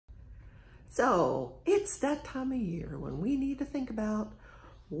So it's that time of year when we need to think about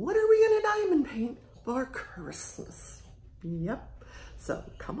what are we gonna diamond paint for Christmas? Yep, so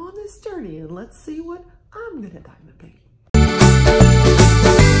come on this journey and let's see what I'm gonna diamond paint.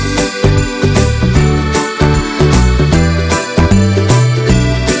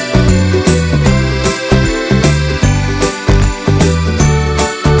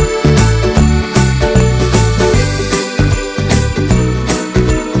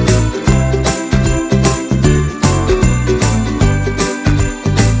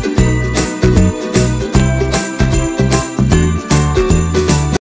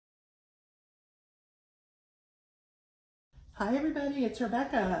 Hi everybody, it's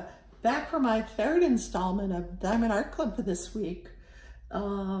Rebecca, back for my third installment of Diamond Art Club for this week.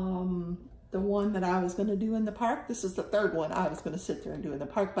 The one that I was going to do in the park, this is the third one I was going to sit there and do in the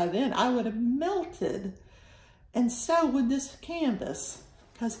park. By then I would have melted, and so would this canvas,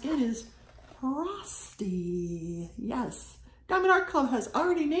 because it is Frosty. Yes, Diamond Art Club has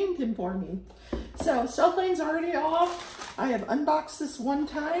already named him for me. So cellophane's already off. I have unboxed this one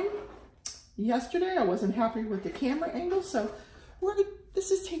time. Yesterday, I wasn't happy with the camera angle, so this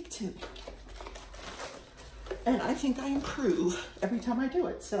is take 2. And I think I improve every time I do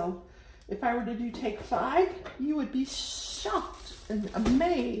it. So if I were to do take 5, you would be shocked and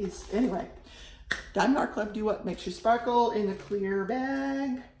amazed. Anyway, Diamond Art Club, do what makes you sparkle in a clear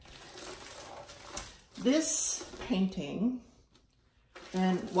bag. This painting,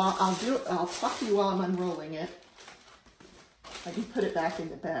 and while I'll talk to you while I'm unrolling it. I can put it back in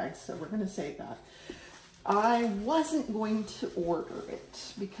the bag, so we're going to save that. I wasn't going to order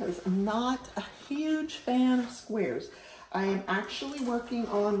it because I'm not a huge fan of squares. I am actually working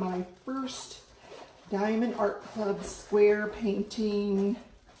on my first Diamond Art Club square painting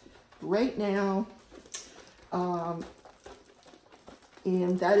right now. And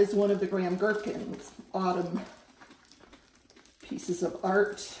that is one of the Graham Gherkin's autumn pieces of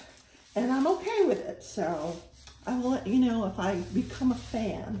art. And I'm okay with it, so I will let you know if I become a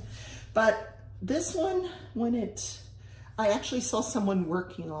fan. But this one, I actually saw someone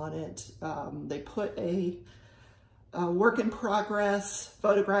working on it. They put a work in progress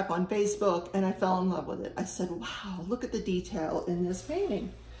photograph on Facebook and I fell in love with it. I said, wow, look at the detail in this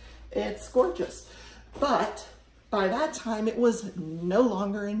painting. It's gorgeous. But by that time it was no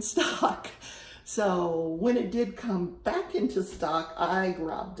longer in stock. So when it did come back into stock, I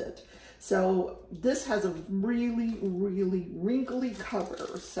grabbed it. So this has a really, really wrinkly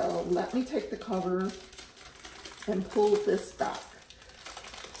cover. So let me take the cover and pull this back.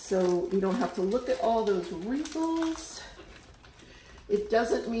 So you don't have to look at all those wrinkles. It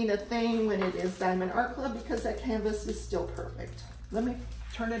doesn't mean a thing when it is Diamond Art Club because that canvas is still perfect. Let me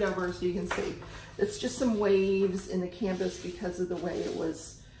turn it over so you can see. It's just some waves in the canvas because of the way it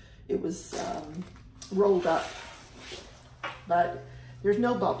was rolled up. But there's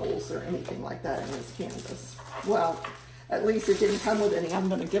no bubbles or anything like that in this canvas. Well, at least it didn't come with any. I'm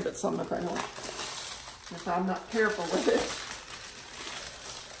going to give it some if I'm not careful with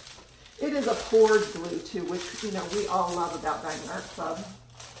it. It is a poured glue too, which, you know, we all love about Diamond Art Club.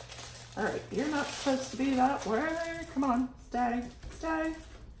 All right, you're not supposed to be that way. Come on, stay, stay.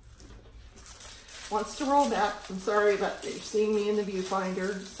 Wants to roll back. I'm sorry about you seeing me in the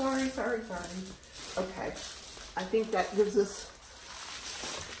viewfinder. Sorry, sorry, sorry. Okay, I think that gives us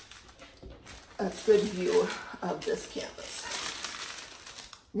a good view of this canvas.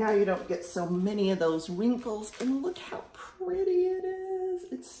 Now you don't get so many of those wrinkles, and look how pretty it is.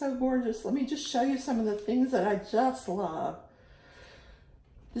 It's so gorgeous. Let me just show you some of the things that I just love.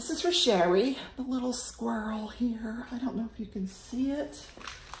 This is for Sherry, the little squirrel here. I don't know if you can see it.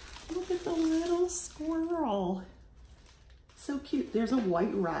 Look at the little squirrel. So cute. There's a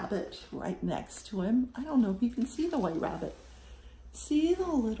white rabbit right next to him. I don't know if you can see the white rabbit. See the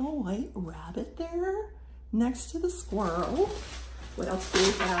little white rabbit there next to the squirrel? What else do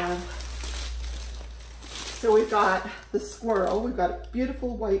we have? So we've got the squirrel, we've got a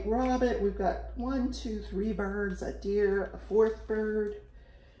beautiful white rabbit, we've got 1, 2, 3 birds, a deer, a 4th bird,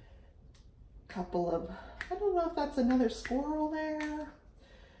 a couple of, I don't know if that's another squirrel there,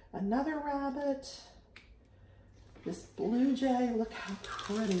 another rabbit, this blue jay. Look how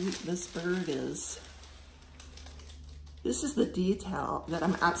pretty this bird is. This is the detail that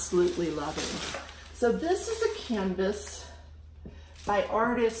I'm absolutely loving. So this is a canvas by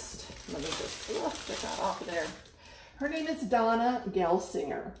artist, let me just get that off of there. Her name is Donna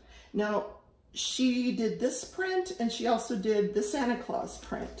Gelsinger. Now, she did this print and she also did the Santa Claus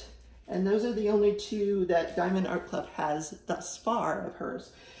print. And those are the only 2 that Diamond Art Club has thus far of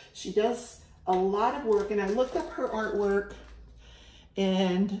hers. She does a lot of work, and I looked up her artwork,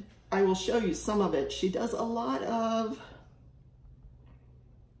 and I will show you some of it. She does a lot of,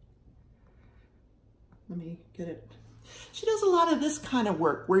 let me get it. She does a lot of this kind of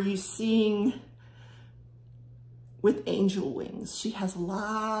work where you seeing with angel wings. She has a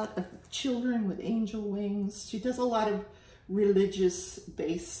lot of children with angel wings. She does a lot of religious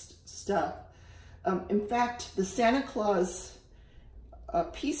based stuff. In fact, the Santa Claus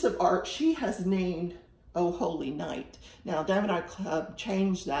piece of art she has named Oh Holy Night. Now, Diamond Art Club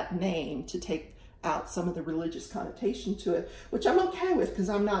changed that name to take out some of the religious connotation to it, which I'm okay with because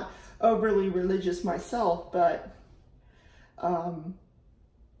I'm not overly religious myself, but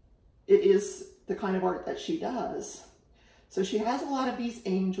it is the kind of art that she does. So she has a lot of these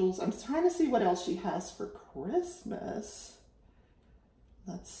angels. I'm trying to see what else she has for Christmas.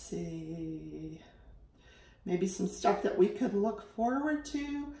 Let's see. Maybe some stuff that we could look forward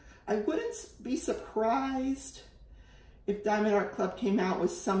to. I wouldn't be surprised if Diamond Art Club came out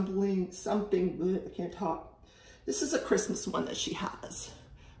with something, I can't talk. This is a Christmas one that she has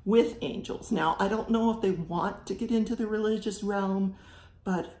with angels. Now, I don't know if they want to get into the religious realm,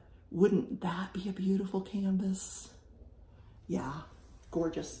 but wouldn't that be a beautiful canvas? Yeah,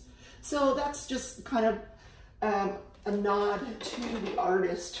 gorgeous. So that's just kind of a nod to the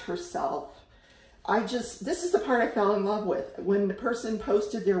artist herself. This is the part I fell in love with. When the person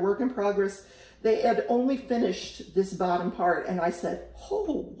posted their work in progress, they had only finished this bottom part, and I said,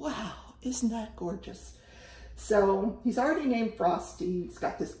 oh, wow, isn't that gorgeous? So he's already named Frosty. He's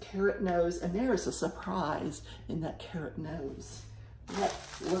got this carrot nose, and there is a surprise in that carrot nose.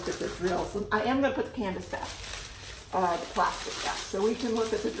 Let's look at the drills. I am going to put the canvas back, the plastic back, so we can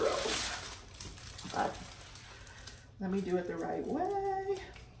look at the drills. But let me do it the right way.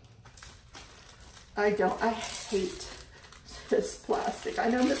 I hate this plastic. I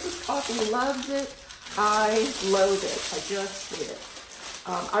know Mrs. Coffee loves it. I loathe it. I just hate it.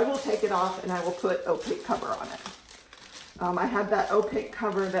 I will take it off and I will put opaque cover on it. I have that opaque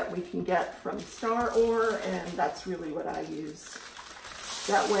cover that we can get from Star Ore, and that's really what I use.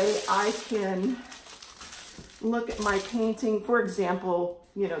 That way I can look at my painting. For example,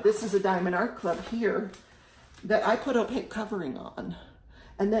 you know, this is a Diamond Art Club here that I put opaque covering on.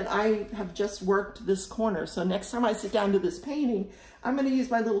 And then I have just worked this corner. So next time I sit down to this painting, I'm going to use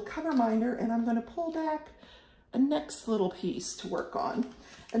my little cover minder and I'm going to pull back a next little piece to work on.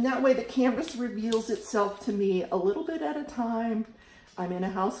 And that way the canvas reveals itself to me a little bit at a time. I'm in a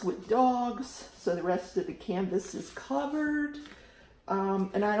house with dogs, so the rest of the canvas is covered.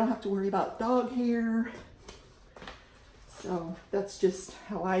 And I don't have to worry about dog hair. So that's just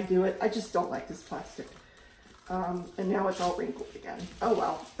how I do it. I just don't like this plastic. And now it's all wrinkled again. Oh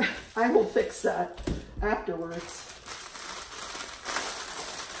well, I will fix that afterwards.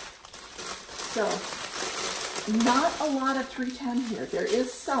 So, not a lot of 310 here. There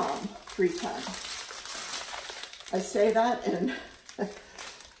is some 310. I say that and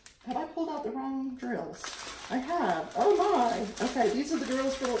have I pulled out the wrong drills? I have. Oh my. Okay, these are the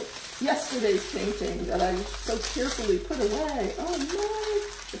drills for yesterday's painting that I so carefully put away. Oh my.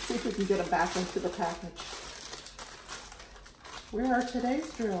 Let's see if we can get them back into the package. Where are today's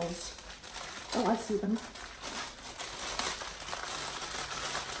drills? Oh, I see them.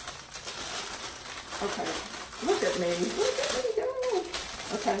 Okay, look at me. Look at me go.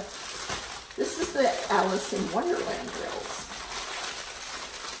 Okay, this is the Alice in Wonderland drills.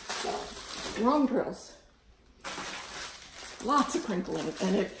 So, wrong drills. Lots of crinkling,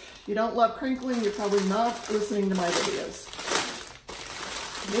 and if you don't love crinkling, you're probably not listening to my videos.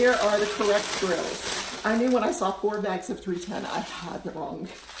 Here are the correct drills. I knew when I saw 4 bags of 310, I had the wrong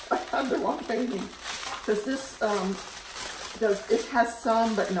painting. Because this, it has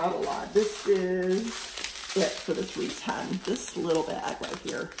some, but not a lot. This is it for the 310, this little bag right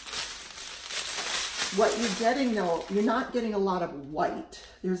here. What you're getting though, you're not getting a lot of white.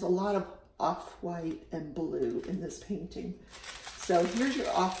 There's a lot of off-white and blue in this painting. So here's your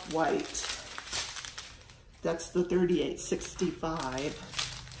off-white. That's the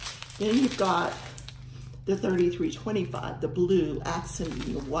 3865. Then you've got the 3325, the blue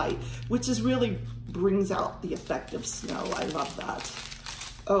accenting the white, which is really brings out the effect of snow. I love that.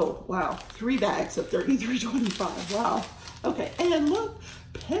 Oh, wow. 3 bags of 3325. Wow. Okay, and look,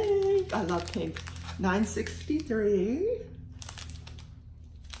 pink. I love pink. 963.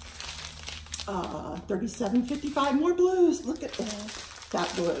 3755, more blues. Look at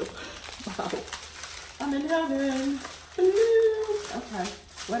that blue. Wow. I'm in heaven. Blue. Okay,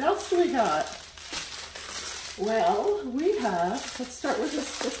 what else do we got? Well, we have, let's start with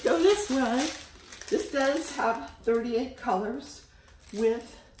this, let's go this way. This does have 38 colors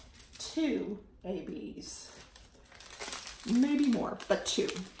with 2 ABs. Maybe more, but 2.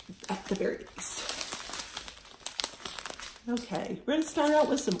 at the very least. Okay, we're gonna start out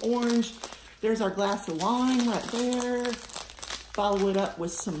with some orange. There's our glass of wine right there. Follow it up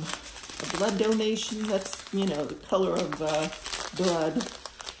with some blood donation. That's, you know, the color of blood.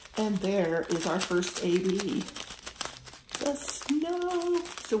 And there is our first AB. The snow.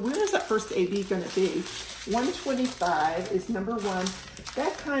 So where is that first AB gonna be? 125 is number 1.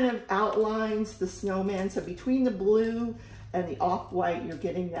 That kind of outlines the snowman. So between the blue and the off-white, you're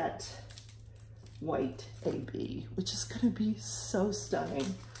getting that white AB, which is gonna be so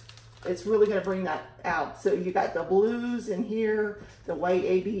stunning. It's really gonna bring that out. So you got the blues in here, the white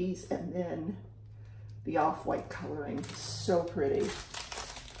ABs, and then the off-white coloring. So pretty.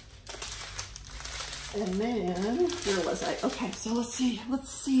 And then, where was I? Okay, so let's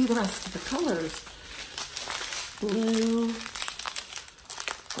see the rest of the colors. Blue,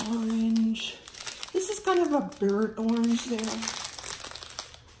 orange. This is kind of a burnt orange there.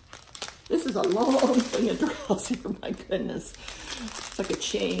 This is a long thing of drawers here, my goodness. It's like a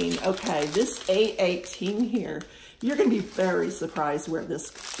chain. Okay, this A18 here, you're gonna be very surprised where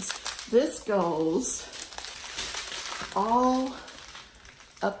this goes. This goes all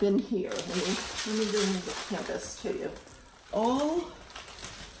up in here. Let me bring the canvas to you. All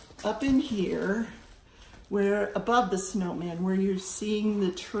up in here, where above the snowman, where you're seeing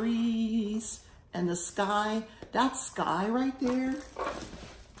the trees and the sky. That sky right there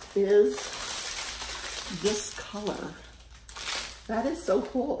is this color. That is so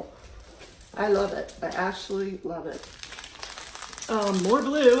cool. I love it. I actually love it. More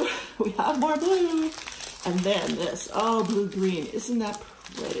blue. We have more blue. And then this, oh, blue-green. Isn't that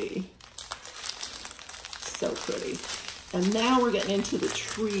pretty? So pretty. And now we're getting into the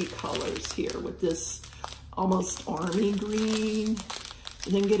tree colors here with this almost army green.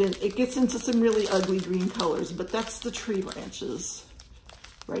 And then it gets into some really ugly green colors, but that's the tree branches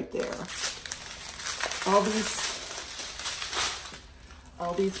right there.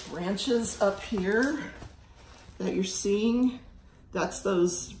 All these branches up here that you're seeing, that's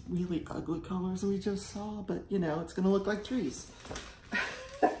those really ugly colors we just saw, but you know, it's gonna look like trees.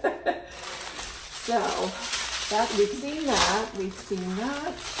 So, we've seen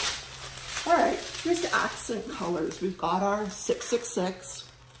that. All right, here's the accent colors. We've got our 666,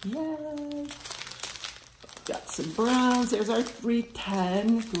 yay. Got some browns, there's our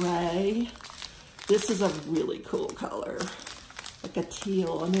 310 gray. This is a really cool color, like a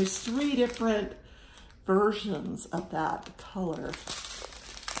teal, and there's 3 different versions of that color.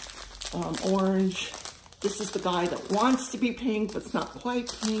 Orange, this is the guy that wants to be pink, but it's not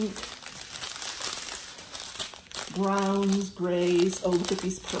quite pink. Browns, grays, oh, look at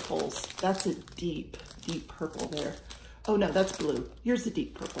these purples. That's a deep, deep purple there. Oh no, that's blue. Here's the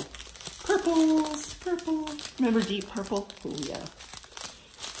deep purple. Purples, purple. Remember deep purple? Oh yeah.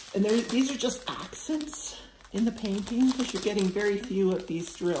 And these are just accents in the painting because you're getting very few of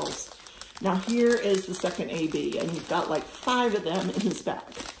these drills. Now here is the second AB, and you've got like 5 of them in this bag.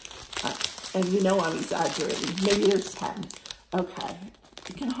 And you know I'm exaggerating. Maybe there's 10. Okay.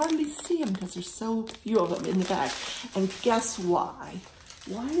 You can hardly see them because there's so few of them in the bag. And guess why?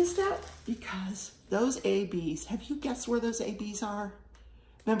 Why is that? Because those ABs, have you guessed where those ABs are?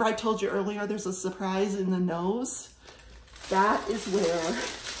 Remember I told you earlier there's a surprise in the nose? That is where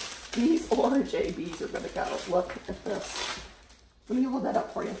these orange ABs are gonna go. Look at this. Let me hold that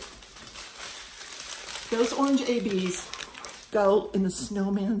up for you. Those orange ABs go in the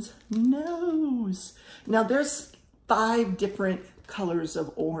snowman's nose. Now there's 5 different colors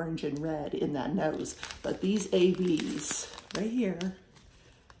of orange and red in that nose, but these ABs right here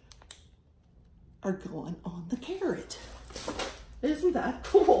are going on the carrot. Isn't that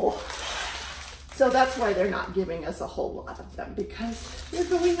cool? So that's why they're not giving us a whole lot of them, because they're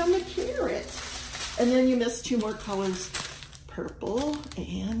going on the carrot. And then you missed 2 more colors, purple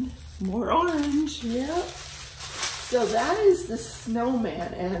and more orange. Yep. So that is the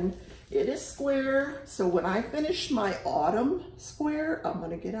snowman, and it is square. So when I finish my autumn square, I'm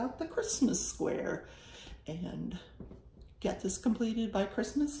gonna get out the Christmas square and get this completed by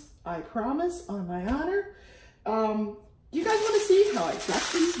Christmas. I promise, on my honor. You guys wanna see how I got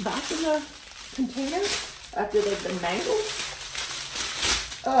these back in the container after they've been mangled?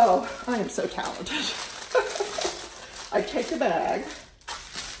 Oh, I am so talented. I take the bag,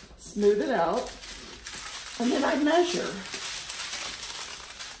 smooth it out, and then I measure.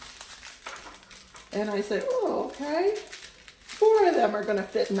 And I say, oh, okay, 4 of them are gonna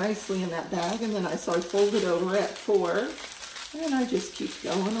fit nicely in that bag. And then I fold it over at 4. And I just keep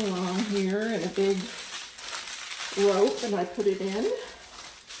going along here in a big rope, and I put it in.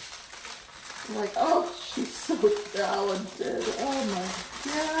 I'm like, oh, she's so talented. Oh my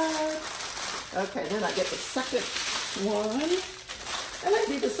Okay, then I get the second one, and I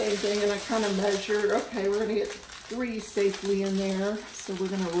do the same thing, and I kind of measure. Okay, we're gonna get 3 safely in there, so we're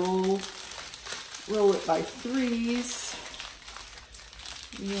gonna roll it by 3s.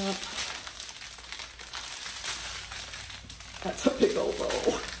 Yep. That's a big old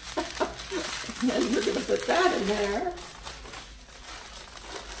roll. And then we're gonna put that in there.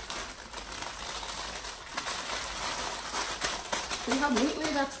 See how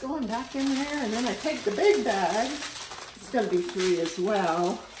neatly that's going back in there? And then I take the big bag. It's gonna be 3 as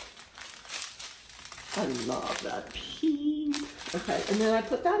well. I love that pink. Okay, and then I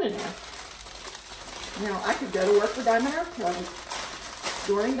put that in there. Now I could go to work for Diamond Art Club,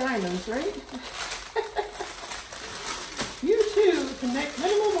 storing diamonds, right? You too can make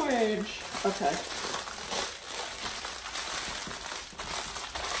minimum wage. Okay.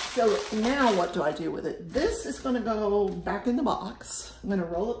 So now what do I do with it? This is gonna go back in the box. I'm gonna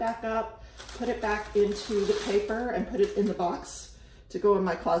roll it back up, put it back into the paper, and put it in the box to go in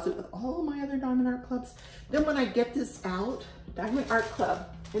my closet with all my other Diamond Art Clubs. Then when I get this out, Diamond Art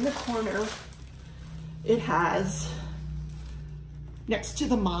Club, in the corner, it has, next to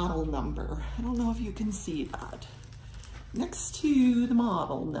the model number, I don't know if you can see that, next to the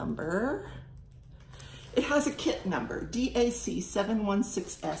model number, it has a kit number, DAC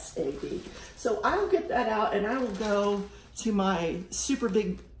 716SAB. So I'll get that out and I will go to my super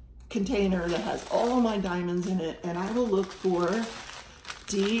big container that has all my diamonds in it, and I will look for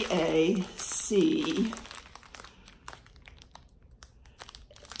DAC,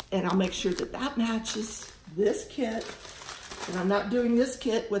 and I'll make sure that that matches this kit. And I'm not doing this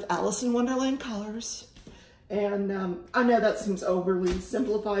kit with Alice in Wonderland colors. And I know that seems overly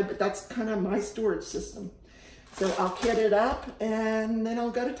simplified, but that's kind of my storage system. So I'll kit it up and then I'll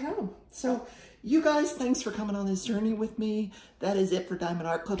go to town. So you guys, thanks for coming on this journey with me. That is it for Diamond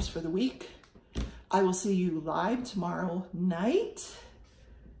Art Clubs for the week. I will see you live tomorrow night,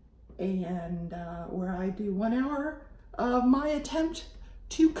 and where I do 1 hour of my attempt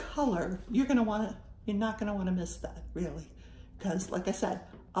to color. You're not gonna wanna miss that, really, because like I said,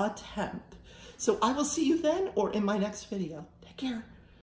 attempt. So I will see you then or in my next video. Take care.